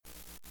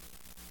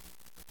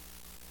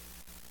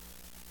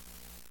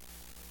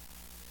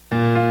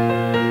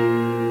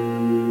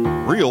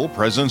Real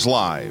Presence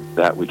Live.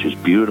 That which is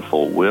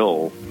beautiful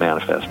will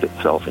manifest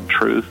itself in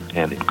truth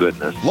and in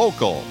goodness.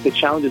 Local. The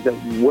challenges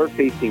that we're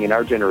facing in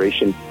our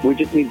generation, we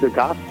just need the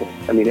gospel.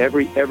 I mean,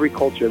 every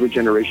culture, every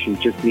generation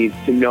just needs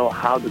to know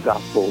how the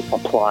gospel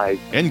applies.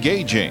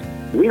 Engaging.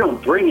 We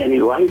don't bring any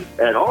life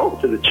at all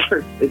to the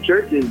church. The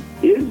church is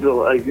the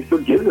life. It's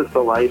what gives us the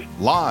life.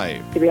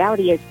 Live. The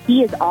reality is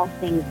He is all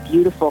things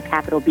beautiful,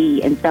 capital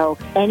B. And so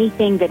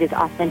anything that is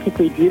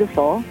authentically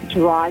beautiful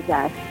draws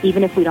us,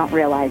 even if we don't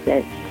realize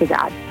it, to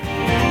God.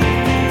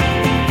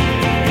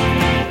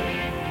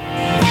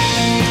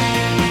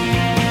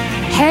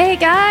 Hey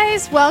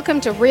guys, welcome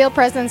to Real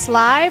Presence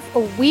Live.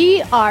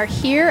 We are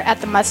here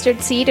at the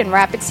Mustard Seed in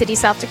Rapid City,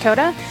 South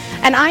Dakota,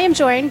 and I am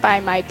joined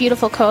by my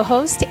beautiful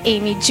co-host,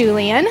 Amy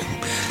Julian.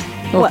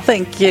 Well,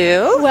 thank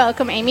you.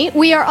 Welcome, Amy.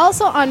 We are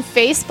also on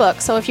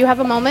Facebook, so if you have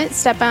a moment,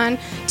 step on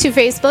to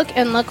Facebook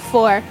and look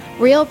for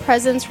Real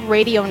Presence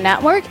Radio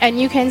Network, and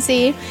you can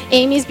see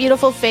Amy's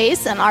beautiful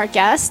face and our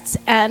guests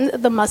and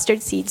the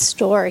Mustard Seed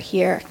store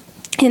here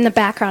in the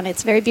background.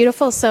 It's very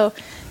beautiful, so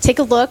take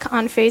a look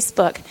on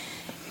Facebook.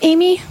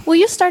 Amy, will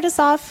you start us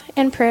off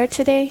in prayer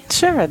today?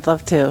 Sure, I'd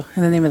love to.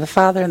 In the name of the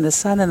Father, and the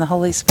Son, and the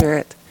Holy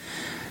Spirit.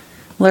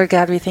 Lord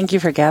God, we thank you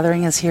for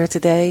gathering us here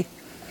today.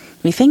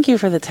 We thank you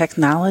for the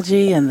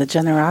technology and the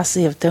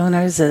generosity of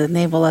donors that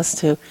enable us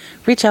to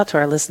reach out to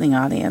our listening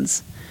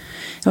audience.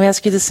 And we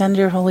ask you to send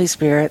your Holy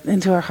Spirit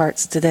into our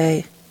hearts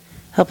today.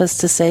 Help us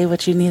to say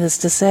what you need us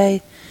to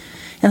say,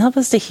 and help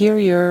us to hear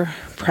your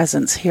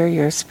presence, hear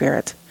your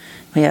Spirit.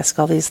 We ask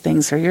all these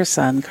things for your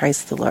Son,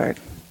 Christ the Lord.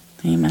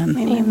 Amen.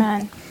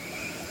 Amen.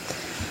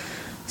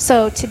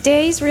 So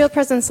today's Real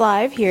Presence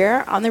Live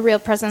here on the Real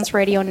Presence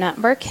Radio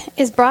Network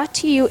is brought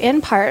to you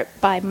in part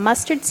by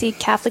Mustard Seed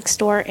Catholic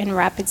Store in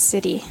Rapid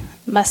City.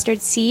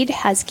 Mustard Seed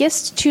has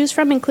gifts to choose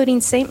from,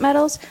 including saint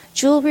medals,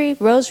 jewelry,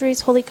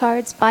 rosaries, holy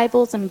cards,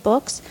 Bibles, and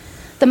books.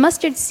 The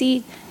Mustard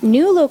Seed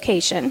new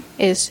location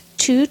is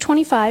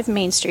 225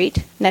 Main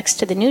Street, next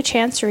to the new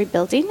Chancery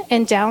Building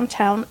in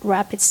downtown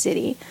Rapid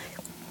City.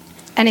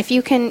 And if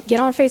you can get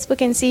on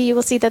Facebook and see, you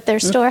will see that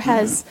their store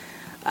has,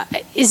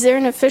 is there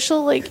an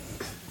official,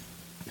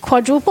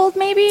 quadrupled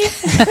maybe?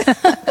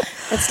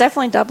 It's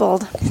definitely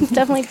doubled. It's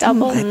definitely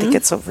doubled. I think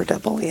it's over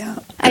double, yeah.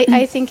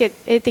 I think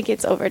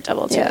it's over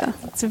double too. Yeah.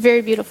 It's a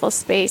very beautiful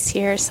space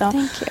here. So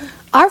Thank you.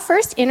 Our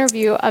first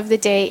interview of the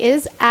day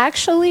is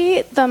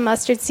actually the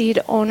Mustard Seed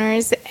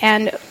owners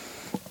and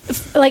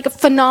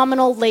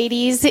phenomenal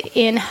ladies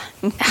in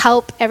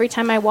help every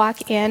time I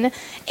walk in,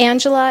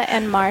 Angela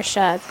and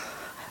Marcia.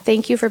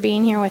 Thank you for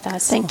being here with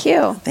us. Thank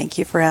you. Thank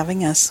you for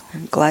having us.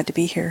 I'm glad to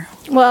be here.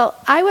 Well,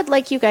 I would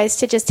like you guys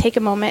to just take a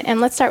moment,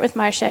 and let's start with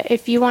Marcia.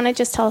 If you want to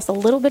just tell us a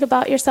little bit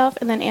about yourself,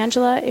 and then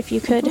Angela, if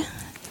you could.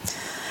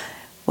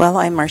 Well,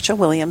 I'm Marcia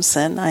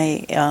Williamson.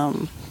 I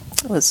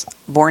was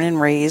born and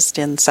raised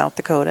in South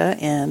Dakota,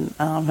 and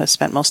have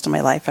spent most of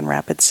my life in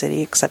Rapid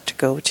City, except to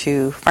go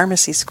to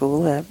pharmacy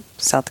school at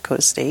South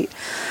Dakota State.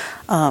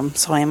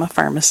 So I am a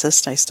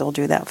pharmacist. I still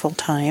do that full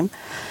time.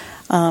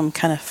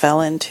 Kind of fell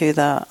into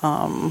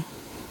the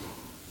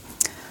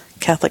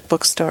Catholic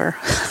bookstore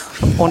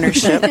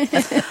ownership.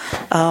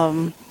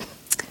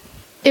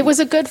 It was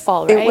a good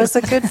fall, right? It was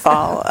a good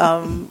fall.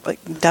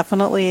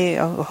 Definitely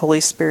a Holy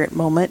Spirit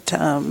moment,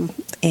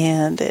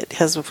 and it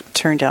has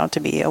turned out to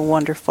be a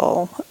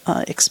wonderful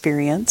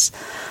experience.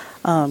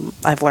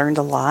 I've learned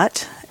a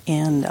lot,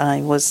 and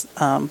I was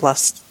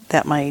blessed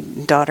that my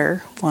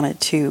daughter wanted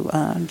to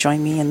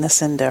join me in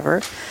this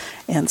endeavor.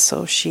 And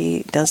so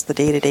she does the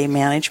day-to-day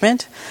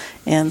management.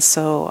 And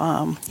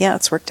so,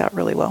 it's worked out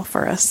really well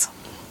for us.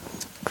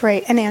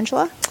 Great. And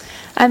Angela?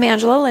 I'm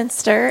Angela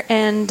Linster,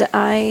 and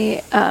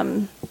I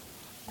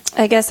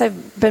guess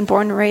I've been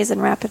born and raised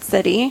in Rapid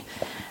City.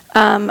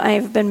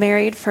 I've been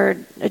married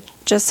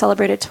just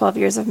celebrated 12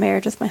 years of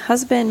marriage with my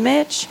husband,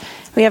 Mitch.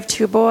 We have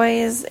 2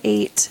 boys,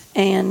 8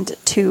 and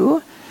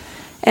 2.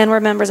 And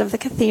we're members of the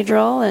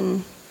Cathedral,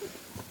 and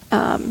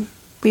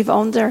we've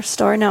owned our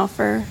store now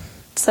for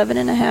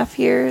 7.5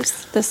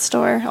 years, this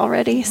store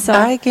already. So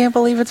I can't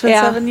believe it's been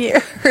 7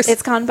 years.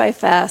 It's gone by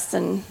fast,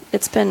 and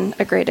it's been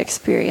a great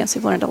experience.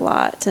 We've learned a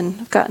lot, and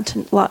I've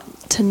gotten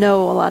to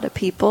know a lot of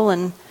people,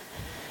 and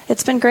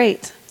it's been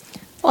great.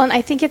 Well, and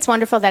I think it's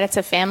wonderful that it's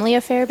a family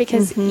affair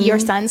because your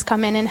sons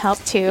come in and help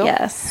too.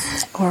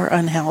 Yes. Or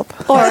unhelp.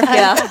 Or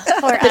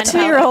the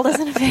 2-year-old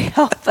isn't a big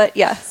help, but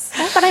yes.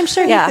 But I'm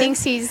sure he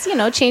thinks he's,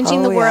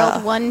 changing the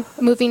world one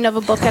moving of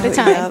a book at a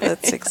time. Yeah,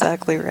 that's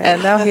exactly right.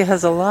 And now he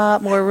has a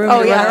lot more room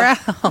to run around.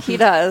 He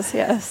does,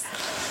 yes.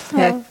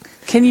 Yeah.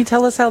 Can you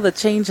tell us how the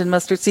change in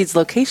Mustard Seed's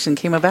location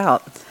came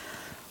about?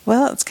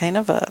 Well, it's kind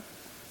of a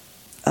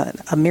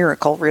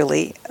miracle,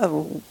 really.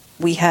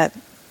 We had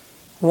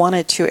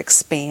wanted to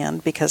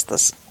expand because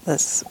this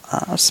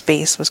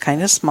space was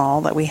kind of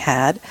small that we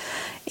had,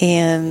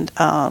 and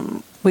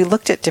we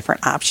looked at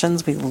different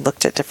options. We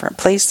looked at different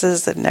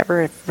places that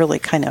never really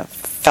kind of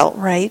felt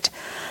right.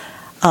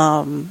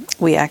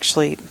 We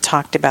actually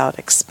talked about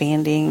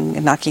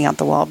expanding, knocking out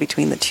the wall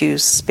between the two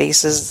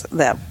spaces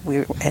that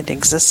we had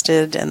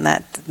existed, and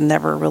that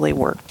never really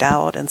worked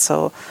out. And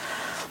so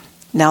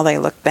now that I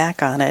look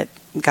back on it,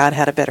 God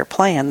had a better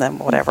plan than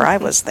whatever I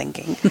was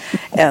thinking.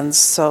 And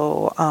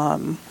so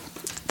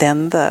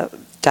then the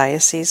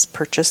diocese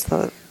purchased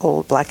the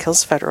old Black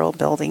Hills Federal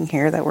building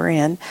here that we're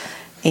in,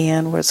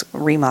 and was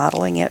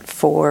remodeling it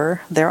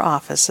for their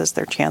offices,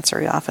 their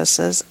chancery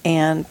offices.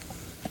 And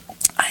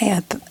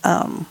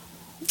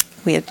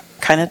we had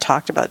kind of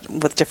talked about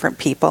with different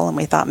people, and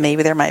we thought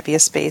maybe there might be a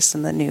space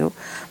in the new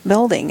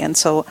building. And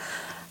so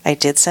I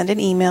did send an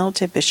email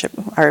to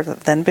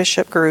then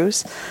Bishop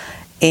Grusz,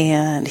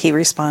 and he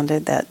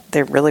responded that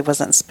there really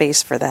wasn't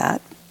space for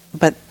that.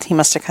 But he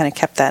must have kind of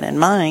kept that in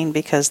mind,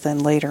 because then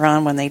later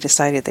on, when they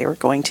decided they were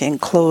going to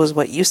enclose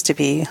what used to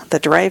be the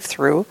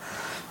drive-through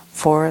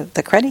for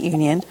the credit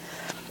union,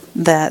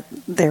 that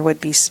there would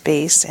be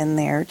space in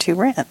there to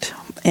rent.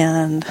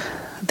 And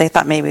they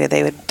thought maybe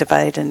they would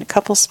divide it into a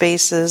couple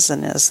spaces,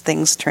 and as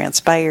things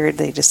transpired,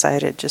 they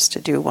decided just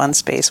to do one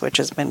space, which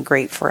has been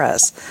great for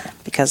us,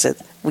 because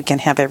we can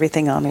have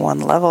everything on one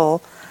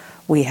level.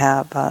 We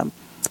have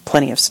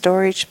plenty of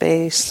storage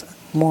space,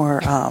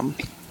 more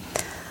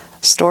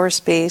store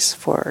space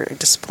for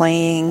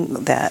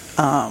displaying that.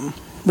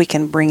 We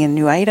can bring in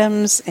new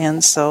items,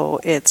 and so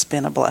it's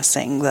been a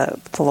blessing. The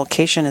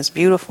location is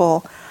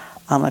beautiful.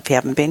 If you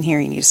haven't been here,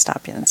 you need to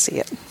stop in and see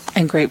it.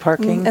 And great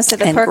parking. So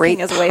the parking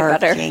is way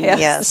better.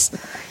 Yes,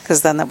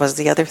 because then that was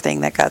the other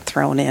thing that got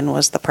thrown in,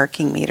 was the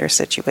parking meter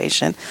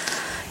situation.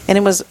 And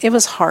it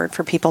was hard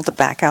for people to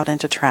back out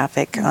into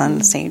traffic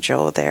on St.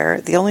 Joe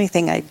there. The only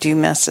thing I do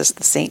miss is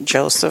the St.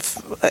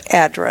 Joseph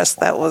address.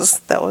 That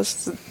was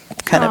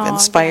kind of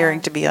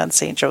inspiring to be on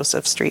St.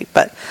 Joseph Street.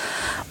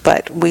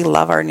 But we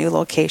love our new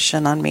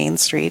location on Main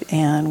Street,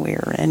 and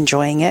we're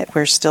enjoying it.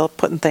 We're still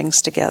putting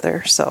things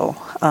together. So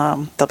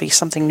there'll be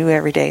something new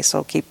every day,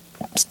 so keep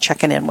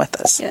checking in with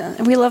us. Yeah,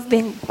 and we love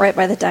being right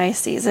by the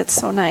diocese. It's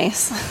so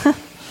nice.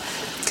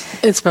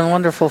 It's been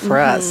wonderful for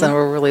us, and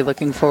we're really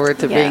looking forward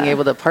to being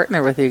able to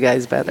partner with you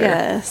guys better.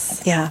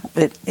 Yes. Yeah,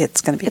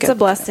 it's going to be good. It's a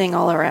blessing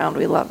all around.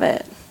 We love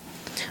it.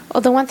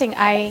 Well, the one thing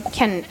I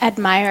can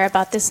admire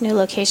about this new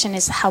location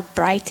is how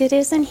bright it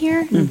is in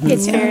here.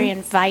 It's very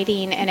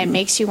inviting, and it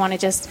makes you want to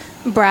just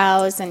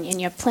browse, and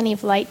you have plenty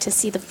of light to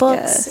see the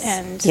books.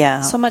 Yes.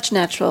 And so much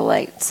natural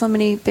light, so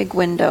many big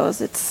windows.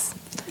 It's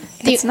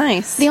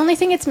nice. The only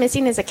thing it's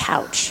missing is a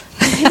couch.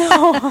 I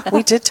know.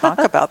 We did talk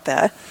about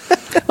that.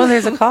 Well,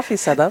 there's a coffee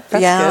set up.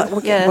 That's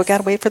good. We got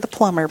to wait for the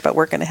plumber, but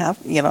we're going to have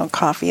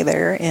coffee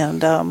there,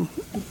 and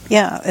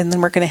and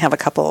then we're going to have a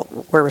couple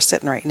where we're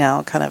sitting right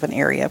now, kind of an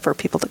area for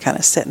people to kind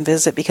of sit and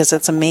visit, because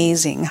it's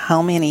amazing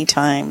how many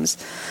times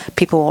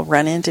people will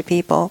run into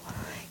people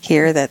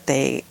here that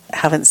they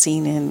haven't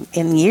seen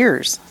in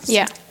years.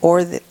 Yeah.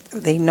 Or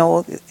they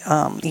know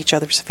each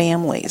other's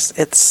families.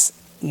 It's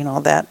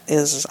that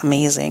is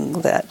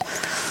amazing that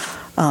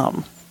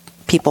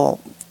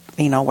people,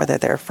 whether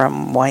they're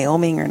from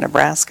Wyoming or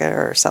Nebraska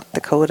or South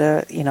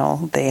Dakota,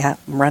 they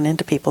run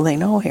into people they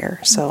know here.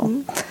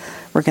 So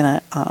we're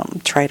going to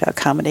try to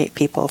accommodate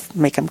people,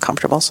 make them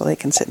comfortable so they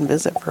can sit and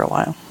visit for a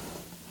while.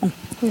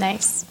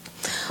 Nice.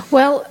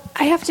 Well,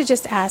 I have to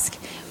just ask,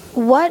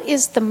 what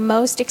is the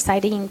most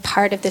exciting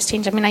part of this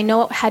change? I mean, I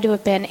know it had to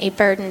have been a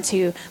burden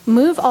to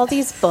move all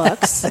these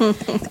books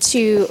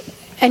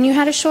and you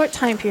had a short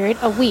time period,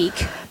 a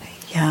week.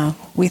 Yeah,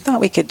 we thought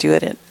we could do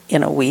it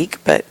in a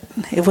week, but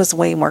it was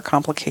way more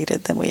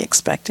complicated than we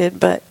expected.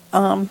 But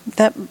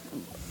that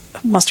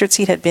Mustard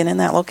Seed had been in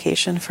that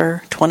location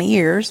for 20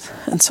 years,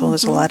 and so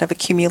there's a lot of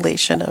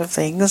accumulation of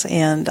things,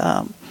 and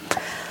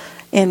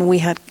we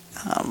had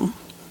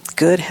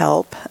good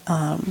help.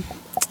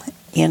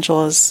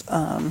 Angela's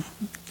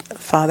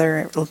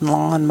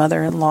father-in-law and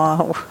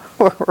mother-in-law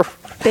were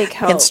big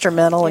help,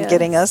 instrumental in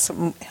getting us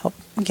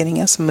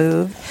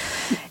moved,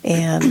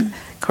 and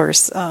of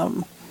course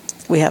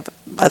we have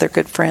other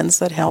good friends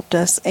that helped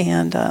us,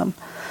 and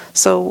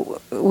so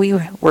we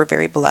were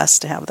very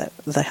blessed to have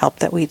the help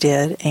that we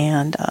did,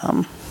 and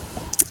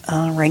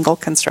Wrangell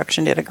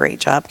Construction did a great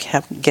job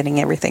getting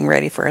everything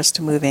ready for us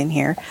to move in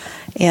here,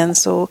 and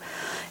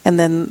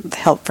then the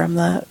help from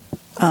the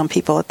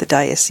people at the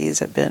diocese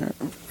have been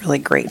really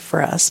great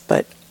for us,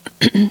 but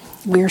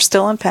we're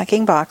still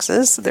unpacking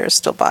boxes. There's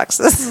still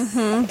boxes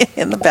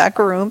in the back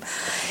room.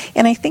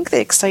 And I think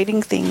the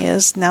exciting thing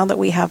is now that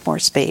we have more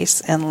space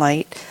and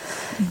light,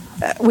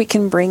 we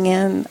can bring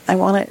in,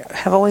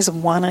 have always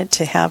wanted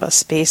to have a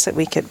space that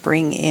we could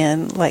bring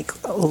in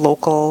like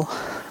local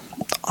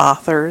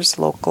authors,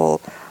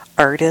 local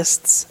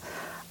artists.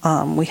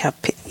 We have,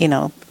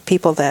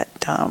 people that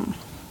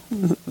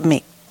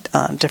make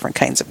different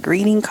kinds of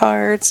greeting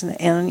cards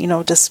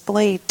and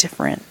display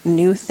different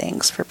new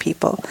things for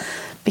people,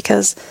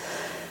 because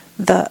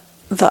the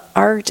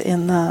art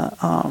in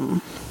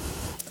of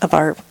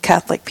our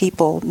Catholic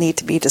people need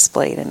to be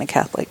displayed in a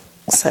Catholic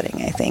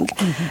setting, I think,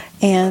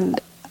 and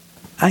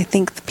I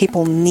think the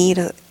people need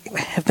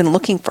have been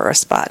looking for a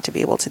spot to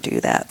be able to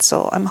do that.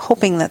 So I'm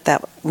hoping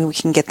that we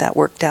can get that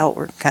worked out.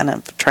 We're kind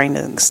of trying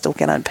to still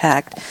get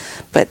unpacked,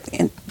 but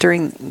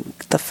during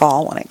the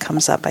fall when it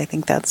comes up, I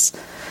think that's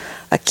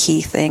a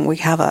key thing. We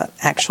have a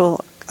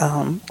actual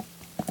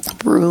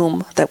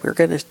room that we're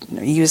going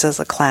to use as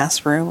a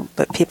classroom,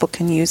 but people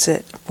can use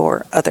it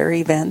for other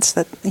events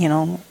that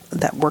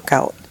that work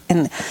out.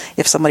 And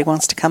if somebody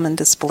wants to come and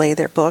display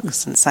their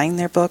books and sign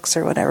their books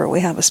or whatever, we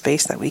have a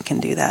space that we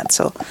can do that.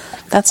 So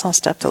that's all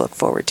stuff to look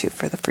forward to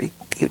for the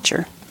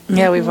future.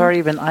 Yeah, we've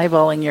already been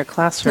eyeballing your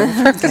classroom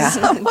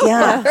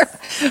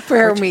for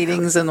our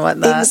meetings and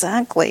whatnot.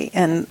 Exactly,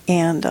 and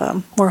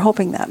we're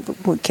hoping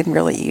that we can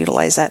really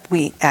utilize that.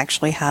 We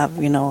actually have,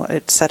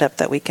 it's set up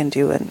that we can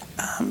do an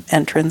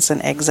entrance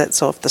and exit.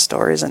 So if the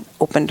store isn't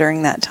open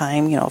during that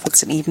time, if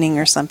it's an evening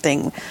or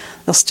something,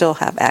 they'll still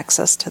have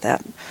access to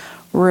that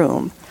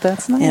room.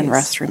 That's nice. And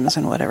restrooms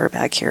and whatever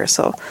back here.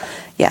 So,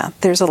 yeah,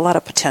 there's a lot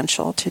of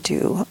potential to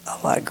do a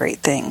lot of great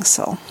things.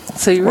 So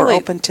we're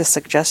open to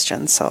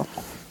suggestions. So.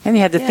 And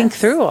you had to think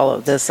through all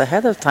of this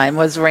ahead of time.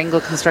 Was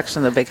Wrangell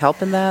Construction a big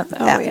help in that?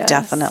 Oh, yeah,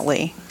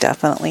 definitely.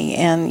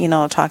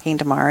 And, talking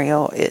to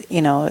Mario,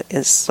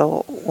 is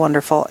so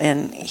wonderful.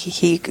 And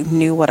he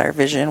knew what our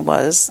vision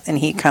was, and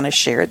he kind of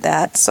shared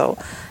that. So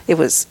it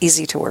was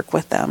easy to work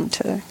with them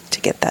to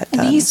get that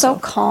done. And he's so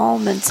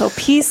calm and so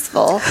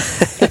peaceful,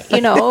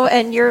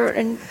 and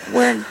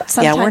we're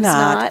sometimes we're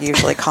not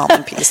usually calm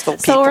and peaceful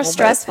people. So we're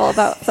stressful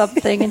about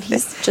something, and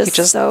he's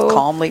just so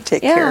calmly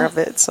take care of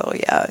it. So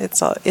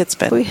it's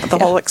been the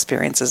whole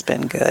experience has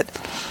been good.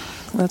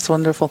 That's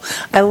wonderful.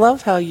 I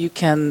love how you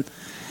can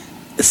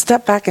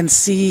step back and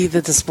see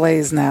the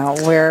displays now,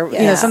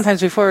 where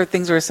sometimes before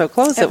things were so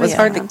close, it was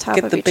hard to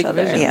get the big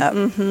vision. Yeah,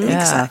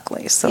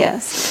 exactly. So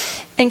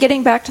yes, and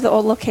getting back to the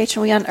old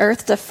location, we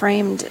unearthed a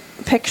framed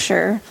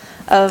picture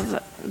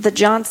of the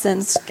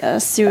Johnsons,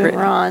 Sue and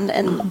Ron,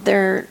 and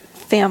their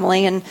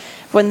family, and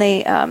when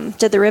they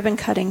did the ribbon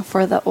cutting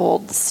for the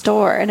old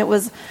store, and I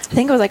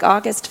think it was like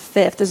August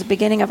 5th. It was the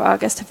beginning of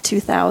August of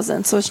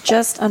 2000, so it's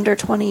just under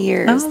 20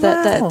 years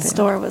that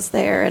store was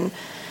there, and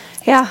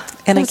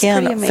and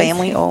again,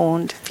 family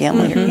owned,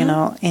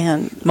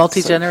 and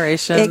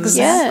multi-generation.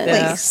 Exactly.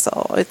 Yeah.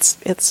 So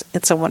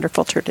it's a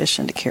wonderful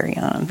tradition to carry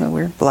on.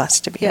 We're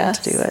blessed to be able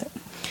to do it.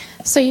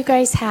 So you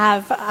guys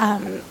have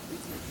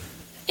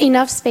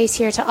enough space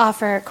here to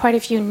offer quite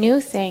a few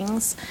new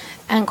things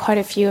and quite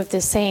a few of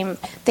the same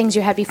things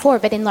you had before,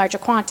 but in larger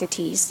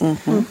quantities.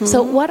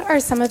 So what are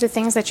some of the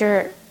things that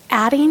you're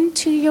adding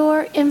to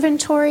your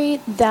inventory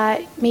that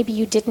maybe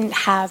you didn't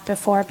have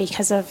before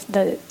because of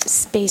the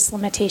space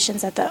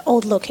limitations at the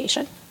old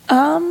location?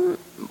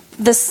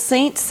 The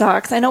Saint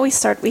socks, I know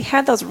we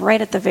had those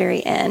right at the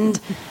very end,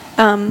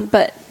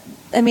 but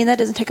I mean that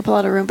doesn't take up a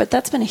lot of room, but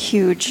that's been a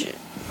huge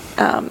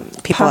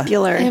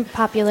popular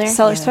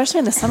seller, especially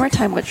in the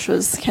summertime, which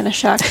was kind of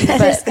shocking.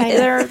 But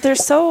they're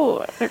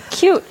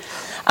cute.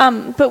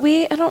 But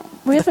we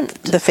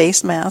haven't. The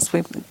face masks,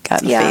 we've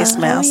gotten face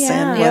masks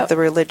in with the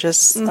religious,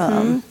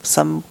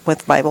 some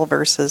with Bible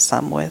verses,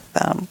 some with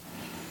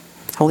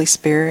Holy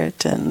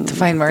Spirit and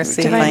Divine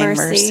Mercy.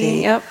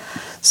 Yep.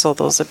 So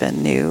those have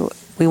been new.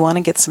 We want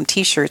to get some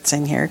T-shirts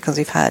in here because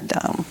we've had,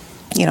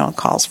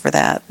 calls for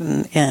that,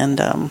 and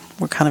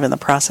we're kind of in the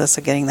process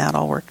of getting that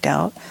all worked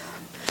out.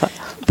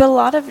 But a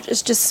lot of it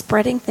is just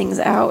spreading things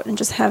out and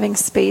just having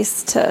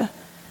space to,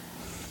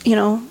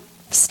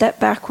 step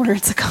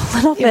backwards a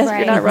little bit. Right.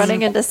 You're not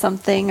running into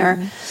something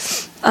or.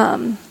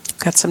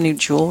 Got some new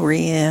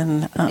jewelry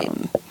in.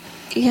 And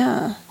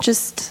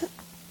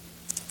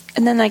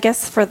then I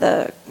guess for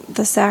the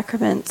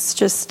sacraments,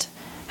 just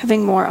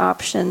having more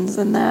options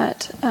in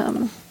that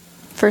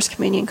First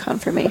Communion,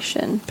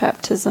 confirmation,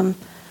 baptism.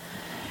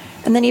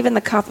 And then even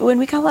the coffee, when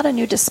we got a lot of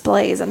new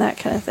displays and that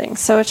kind of thing.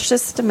 So it's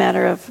just a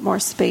matter of more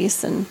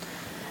space and.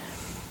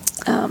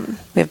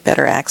 We have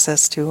better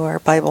access to our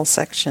Bible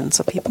section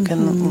so people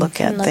can look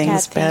at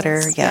things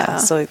better. Yeah.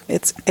 So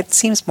it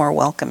seems more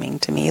welcoming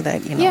to me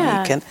that, you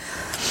can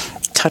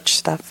touch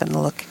stuff and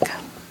look.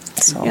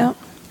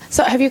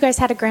 So have you guys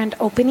had a grand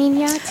opening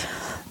yet?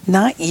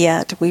 Not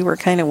yet. We were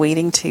kind of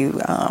waiting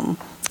to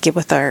get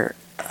with our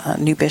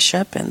new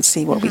bishop and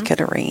see what we could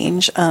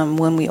arrange.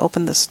 When we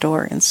opened the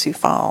store in Sioux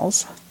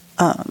Falls,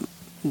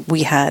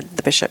 we had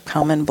the bishop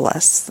come and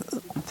bless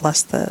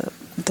the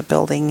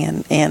building,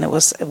 and it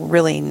was a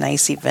really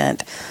nice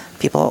event.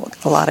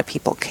 A lot of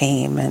people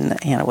came, and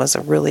it was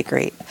a really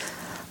great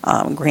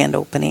grand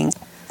opening.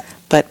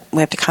 But we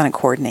have to kind of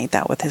coordinate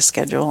that with his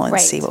schedule and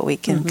see what we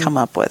can come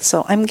up with.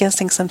 So I'm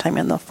guessing sometime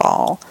in the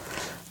fall,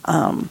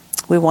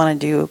 we want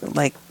to do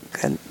like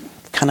kind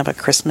of a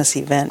Christmas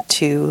event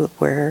too,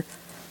 where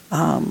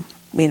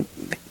we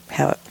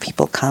have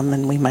people come,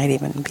 and we might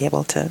even be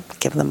able to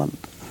give them a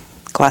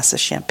glass of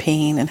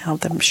champagne and have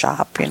them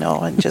shop,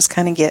 and just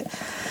kind of get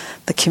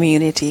the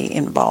community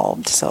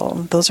involved.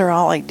 So those are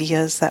all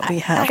ideas that we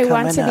have coming up.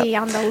 I want to be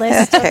on the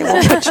list. Okay,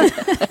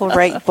 we'll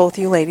write both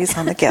you ladies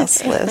on the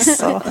guest list.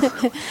 So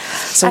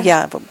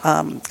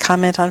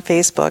comment on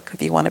Facebook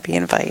if you want to be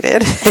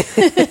invited.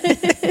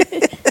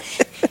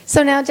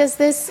 So now does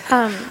this,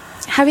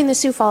 having the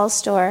Sioux Falls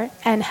store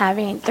and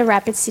having the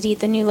Rapid City,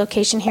 the new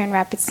location here in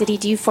Rapid City,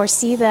 do you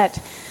foresee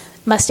that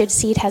Mustard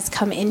Seed has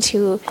come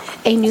into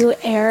a new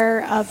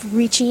era of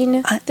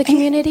reaching the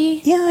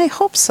community? Yeah, I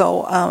hope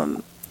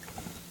so.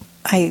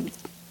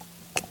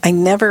 I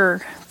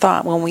never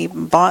thought when we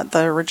bought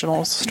the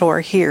original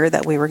store here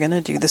that we were going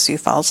to do the Sioux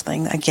Falls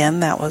thing. Again,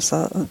 that was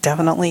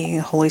definitely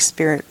Holy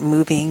Spirit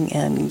moving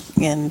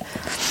in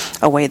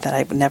a way that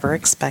I never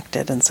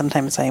expected. And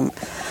sometimes I'm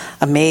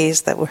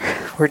amazed that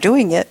we're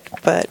doing it.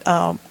 But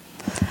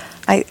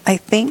I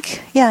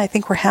think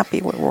we're happy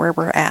where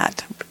we're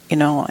at. You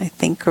know, I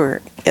think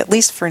we're, at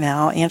least for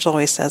now, Angela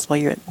always says, well,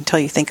 until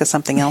you think of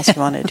something else you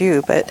want to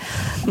do. But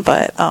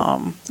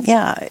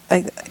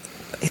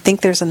I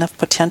think there's enough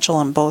potential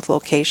in both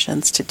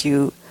locations to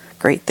do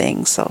great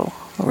things. So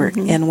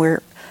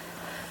we're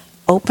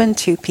open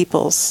to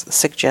people's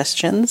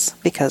suggestions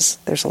because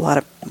there's a lot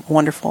of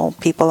wonderful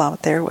people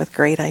out there with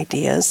great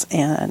ideas,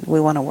 and we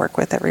want to work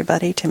with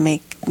everybody to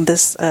make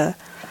this a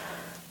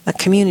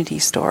community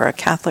store, a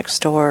Catholic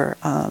store,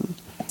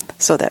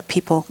 so that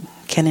people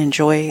can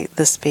enjoy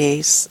the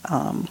space.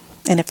 And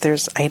if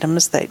there's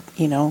items that,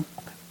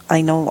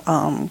 I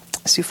know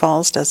Sioux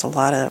Falls does a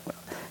lot of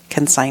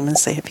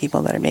consignments. They have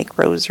people that make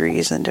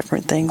rosaries and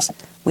different things.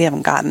 We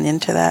haven't gotten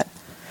into that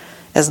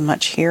as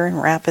much here in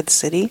Rapid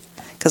City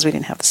because we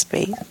didn't have the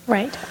space.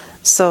 Right.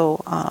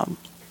 So,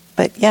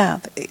 but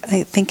yeah,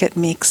 I think it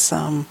makes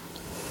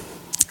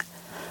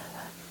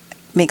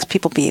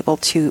people be able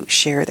to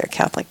share their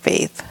Catholic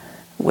faith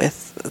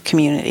with the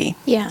community.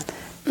 Yeah.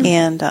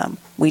 And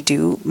we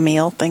do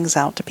mail things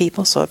out to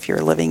people. So if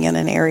you're living in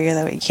an area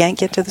that you can't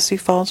get to the Sioux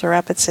Falls or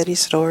Rapid City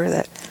store,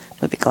 that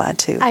we'd be glad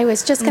to. I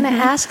was just going to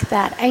ask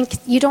that. And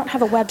you don't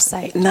have a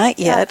website? Not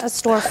yet. A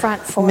storefront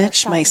for Mitch,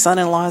 shopping. my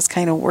son-in-law, is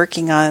kind of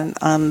working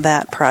on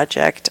that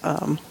project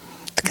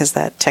because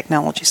that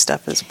technology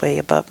stuff is way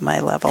above my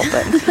level.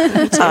 But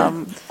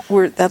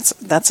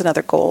that's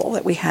another goal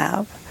that we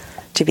have,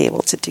 to be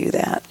able to do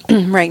that.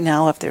 Right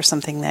now, if there's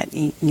something that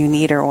you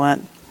need or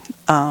want,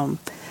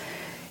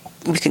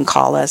 you can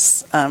call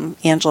us.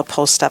 Angela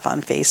posts stuff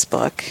on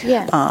Facebook.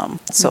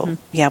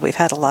 Yeah. We've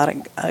had a lot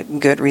of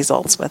good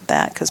results with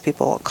that because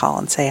people will call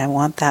and say, I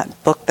want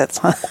that book that's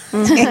on,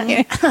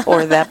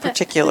 or that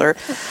particular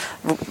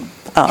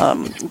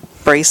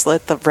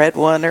bracelet, the red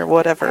one or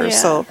whatever. Yeah.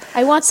 So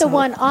I want the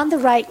one on the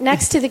right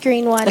next to the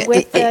green one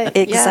with the...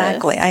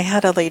 Exactly. I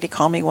had a lady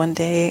call me one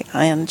day,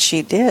 and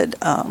she did.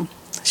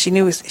 She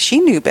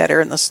knew better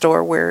in the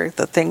store where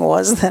the thing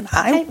was than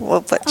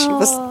but she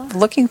was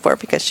looking for it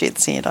because she had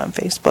seen it on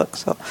Facebook.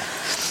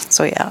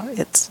 So yeah,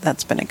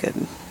 that's been a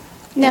good.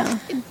 Now,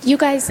 you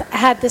guys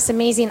had this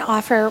amazing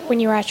offer when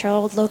you were at your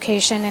old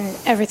location, and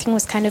everything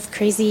was kind of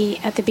crazy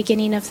at the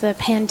beginning of the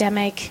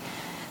pandemic,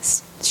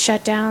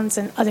 shutdowns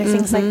and other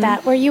things like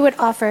that, where you would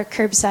offer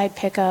curbside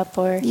pickup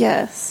or.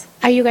 Yes.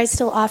 Are you guys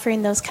still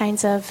offering those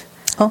kinds of?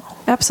 Oh,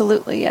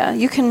 absolutely. Yeah,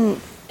 you can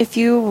if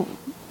you.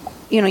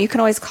 You can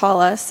always call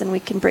us and we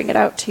can bring it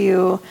out to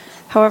you,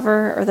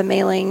 however, or the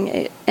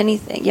mailing,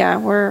 anything. Yeah,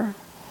 we're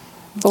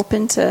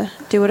open to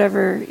do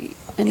whatever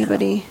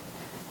anybody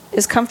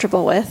is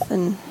comfortable with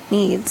and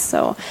needs.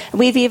 So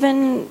we've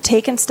even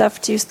taken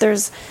stuff to,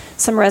 there's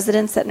some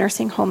residents at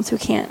nursing homes who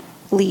can't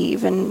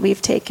leave, and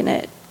we've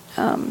taken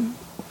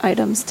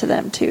items to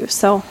them too.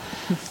 So,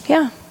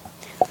 yeah.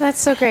 That's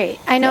so great.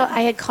 I know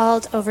I had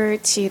called over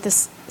to the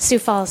Sioux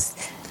Falls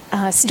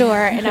store,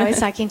 and I was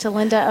talking to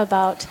Linda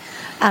about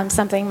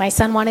something. My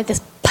son wanted this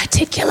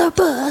particular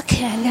book,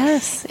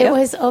 and it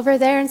was over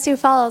there in Sioux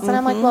Falls. And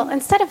I'm like, well,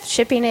 instead of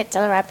shipping it to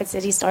the Rapid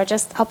City store,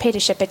 I'll pay to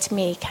ship it to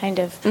me, kind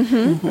of,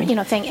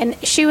 thing.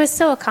 And she was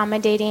so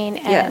accommodating.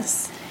 And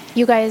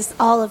you guys,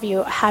 all of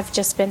you, have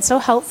just been so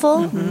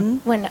helpful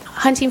when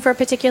hunting for a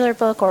particular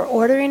book or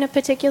ordering a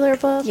particular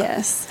book.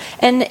 Yes.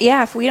 And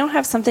if we don't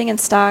have something in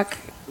stock,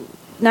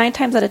 9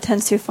 times out of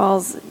 10, Sioux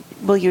Falls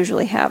will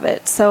usually have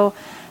it. So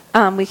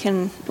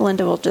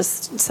Linda will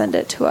just send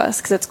it to us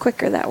because it's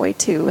quicker that way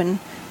too.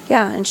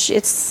 And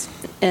she's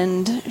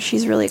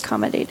really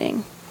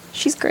accommodating.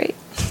 She's great.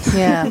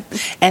 Yeah.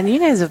 And you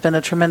guys have been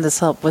a tremendous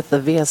help with the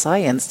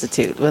VSI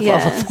Institute with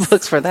all of the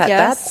books for that.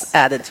 Yes. That's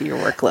added to your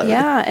workload.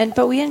 Yeah,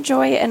 but we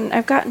enjoy it, and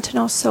I've gotten to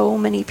know so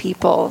many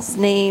people's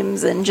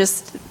names and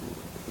just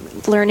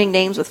learning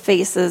names with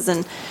faces,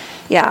 and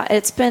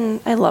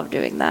I love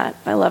doing that.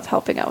 I love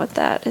helping out with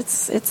that.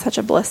 It's such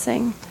a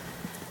blessing.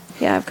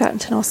 Yeah, I've gotten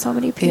to know so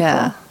many people.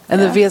 Yeah.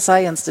 And the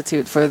VSI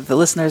Institute, for the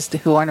listeners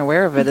who aren't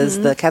aware of it, is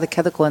the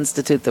catechetical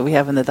institute that we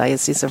have in the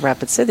Diocese of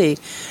Rapid City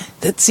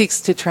that seeks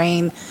to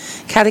train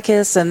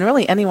catechists and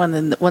really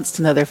anyone that wants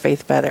to know their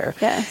faith better.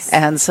 Yes.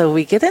 And so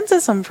we get into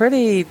some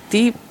pretty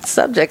deep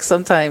subjects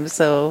sometimes.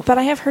 But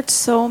I have heard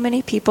so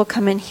many people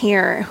come in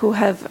here who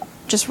have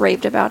just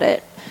raved about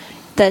it.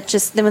 That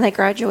just then when they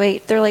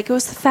graduate, they're like, it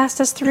was the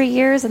fastest 3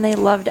 years, and they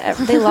loved it.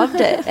 They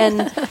loved it,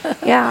 and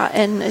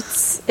and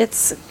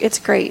it's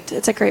great.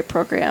 It's a great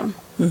program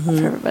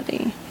for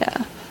everybody.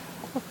 Yeah.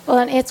 Well,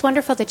 and it's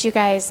wonderful that you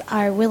guys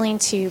are willing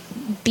to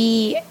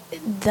be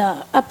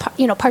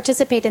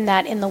participate in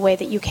that in the way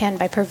that you can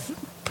by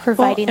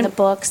providing the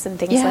books and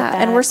things like that.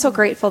 And we're so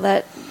grateful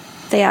that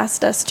they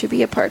asked us to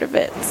be a part of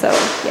it. So,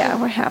 yeah,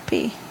 we're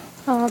happy.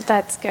 Oh,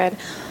 that's good.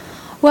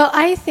 Well,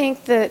 I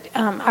think that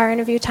our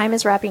interview time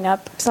is wrapping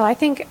up, so I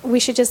think we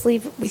should just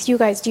leave with you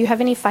guys. Do you have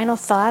any final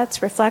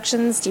thoughts,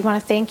 reflections? Do you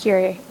want to thank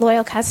your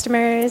loyal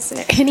customers?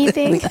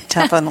 Anything? We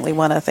definitely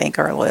want to thank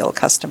our loyal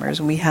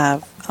customers. We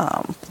have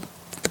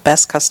the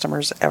best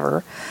customers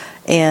ever,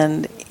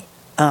 and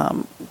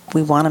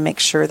we want to make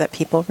sure that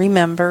people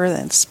remember,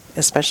 that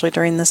especially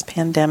during this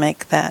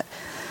pandemic, that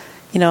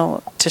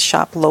to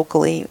shop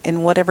locally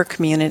in whatever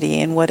community,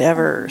 in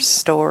whatever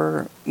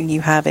store you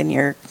have in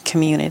your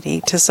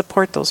community, to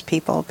support those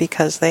people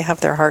because they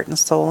have their heart and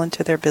soul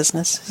into their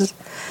businesses.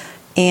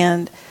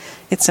 And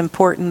it's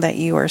important that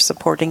you are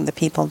supporting the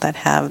people that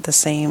have the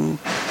same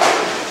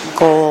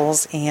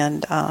goals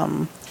and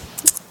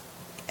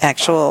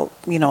actual,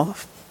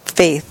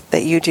 faith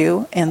that you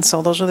do. And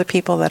so those are the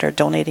people that are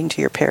donating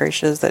to your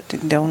parishes, that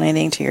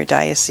donating to your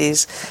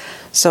diocese.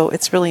 So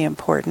it's really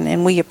important,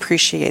 and we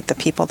appreciate the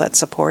people that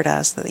support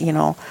us.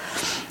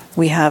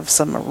 We have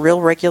some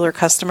real regular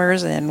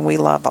customers, and we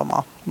love them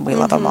all. We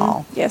love them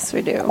all. Yes,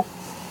 we do.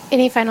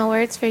 Any final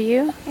words for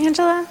you,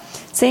 Angela?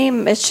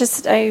 Same. It's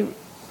just I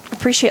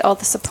appreciate all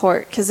the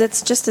support because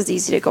it's just as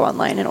easy to go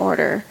online and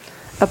order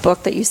a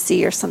book that you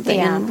see or something.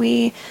 Yeah. And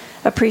we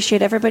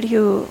appreciate everybody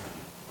who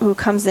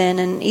comes in,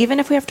 and even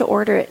if we have to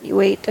order it, you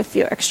wait a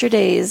few extra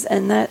days,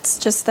 and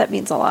that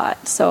means a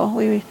lot. So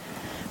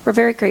we're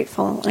very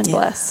grateful and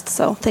blessed.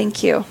 So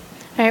thank you. All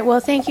right. Well,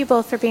 thank you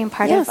both for being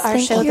part of our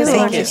show this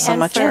morning. Thank you so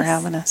much for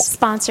having us.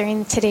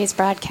 Sponsoring today's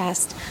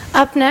broadcast.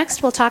 Up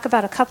next, we'll talk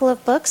about a couple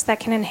of books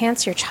that can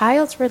enhance your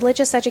child's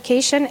religious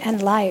education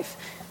and life.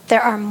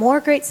 There are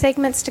more great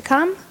segments to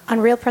come on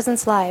Real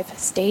Presence Live.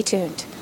 Stay tuned.